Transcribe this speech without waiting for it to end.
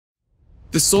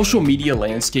The social media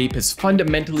landscape has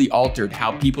fundamentally altered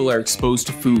how people are exposed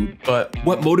to food, but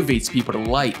what motivates people to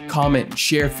like, comment, and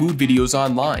share food videos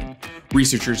online?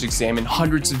 Researchers examined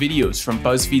hundreds of videos from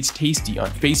BuzzFeed's Tasty on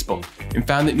Facebook and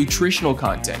found that nutritional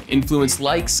content influenced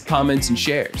likes, comments, and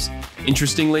shares.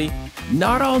 Interestingly,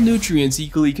 not all nutrients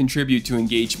equally contribute to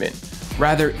engagement.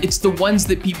 Rather, it's the ones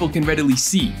that people can readily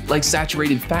see, like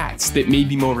saturated fats, that may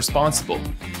be more responsible.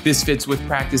 This fits with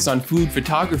practice on food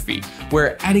photography,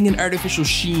 where adding an artificial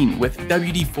sheen with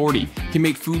WD-40 can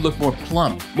make food look more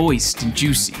plump, moist, and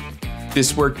juicy.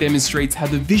 This work demonstrates how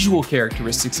the visual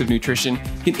characteristics of nutrition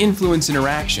can influence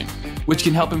interaction, which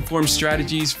can help inform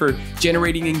strategies for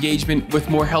generating engagement with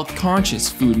more health-conscious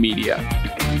food media.